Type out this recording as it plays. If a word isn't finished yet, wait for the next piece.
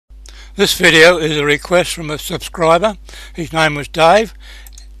This video is a request from a subscriber. His name was Dave,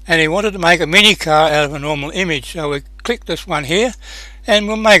 and he wanted to make a mini car out of a normal image. So we click this one here and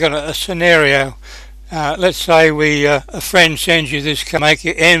we'll make it a scenario. Let's say a friend sends you this car, make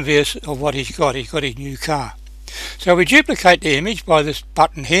you envious of what he's got. He's got his new car. So we duplicate the image by this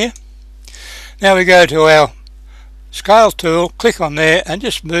button here. Now we go to our scale tool, click on there and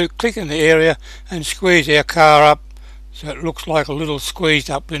just click in the area and squeeze our car up so it looks like a little squeezed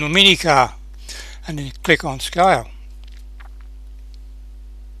up little mini car, and then click on scale.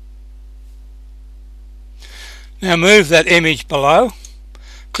 Now move that image below,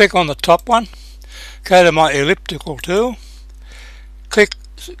 click on the top one, go to my elliptical tool, click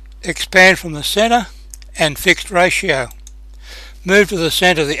expand from the center and fixed ratio. Move to the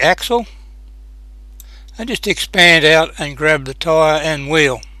center of the axle and just expand out and grab the tyre and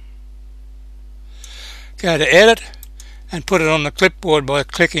wheel. Go to edit and put it on the clipboard by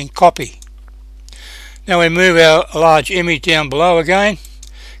clicking copy. Now we move our large image down below again,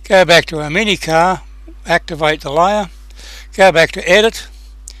 go back to our mini car, activate the layer, go back to edit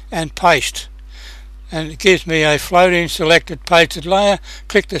and paste, and it gives me a floating selected pasted layer.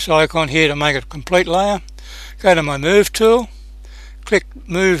 Click this icon here to make it a complete layer. Go to my move tool, click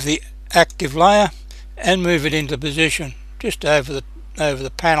move the active layer and move it into position just over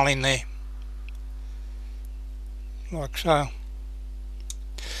the paneling there, like so.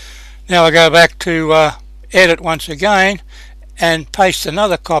 Now I go back to edit once again and paste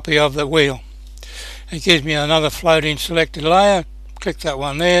another copy of the wheel. It gives me another floating selected layer. Click that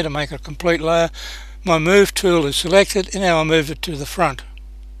one there to make a complete layer. My move tool is selected and now I move it to the front.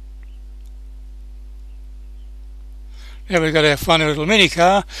 Now we've got our funny little mini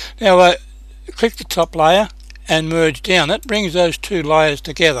car. Now I click the top layer and merge down. That brings those two layers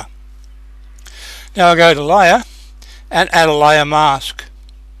together. Now I go to layer and add a layer mask.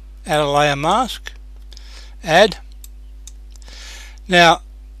 Add a layer mask. Add. Now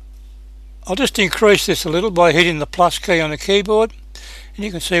I'll just increase this a little by hitting the plus key on the keyboard and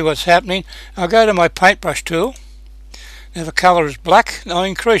you can see what's happening. I'll go to my paintbrush tool. Now the colour is black. I'll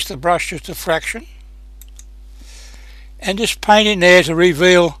increase the brush just a fraction and just paint in there to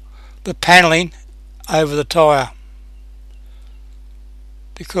reveal the paneling over the tyre,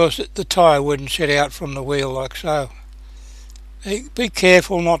 because the tyre wouldn't set out from the wheel like so. Be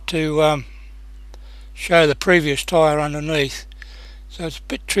careful not to show the previous tyre underneath, so it's a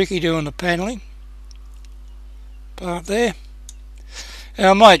bit tricky doing the paneling part there.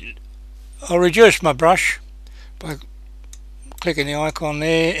 And I'll reduce my brush by clicking the icon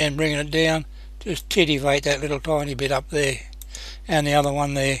there and bringing it down, just titivate that little tiny bit up there and the other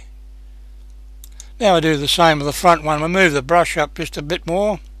one there. Now I do the same with the front one. I move the brush up just a bit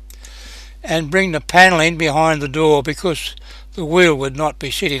more and bring the paneling behind the door, because the wheel would not be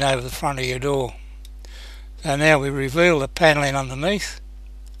sitting over the front of your door. So now we reveal the paneling underneath.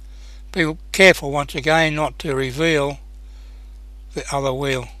 Be careful once again not to reveal the other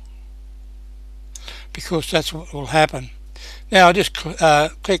wheel, because that's what will happen. Now I just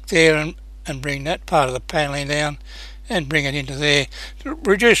click there and bring that part of the paneling down and bring it into there.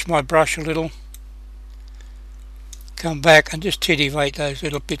 Reduce my brush a little, come back and just titivate those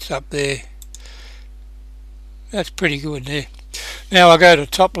little bits up there. That's pretty good there. Now I go to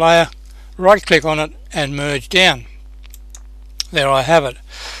top layer, right click on it and merge down. There I have it.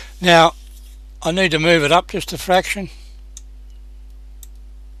 Now I need to move it up just a fraction.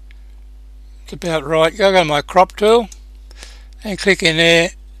 It's about right. Go to my crop tool and click in there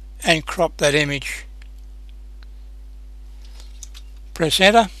and crop that image. Press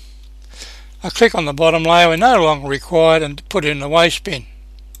enter. I click on the bottom layer, we're no longer required, and put it in the waste bin.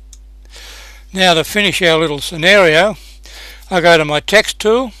 Now to finish our little scenario, I go to my text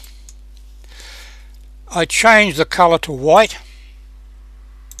tool, I change the colour to white,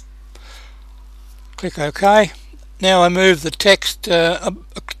 click OK. Now I move the text,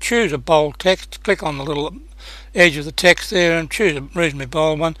 choose a bold text, click on the little edge of the text there and choose a reasonably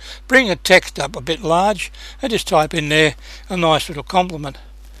bold one, bring the text up a bit large and just type in there a nice little compliment.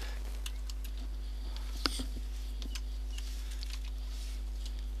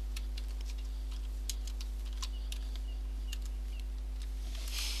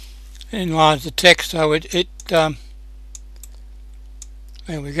 Enlarge the text so there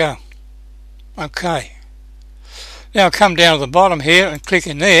we go. Okay. Now I come down to the bottom here and click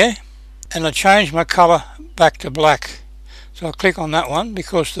in there and I change my colour back to black. So I click on that one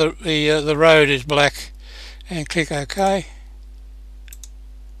because the road is black and click OK.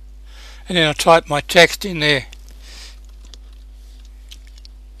 And then I type my text in there.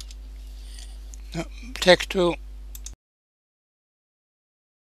 Text tool.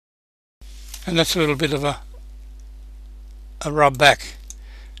 and that's a little bit of a rub back.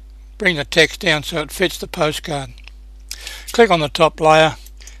 Bring the text down so it fits the postcard. Click on the top layer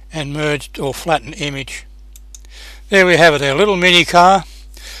and merge or flatten image. There we have it, our little mini car,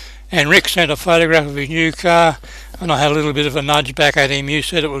 and Rick sent a photograph of his new car, and I had a little bit of a nudge back at him. You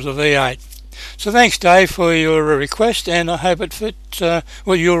said it was a V8. So thanks, Dave, for your request, and I hope it fits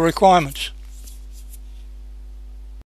your requirements.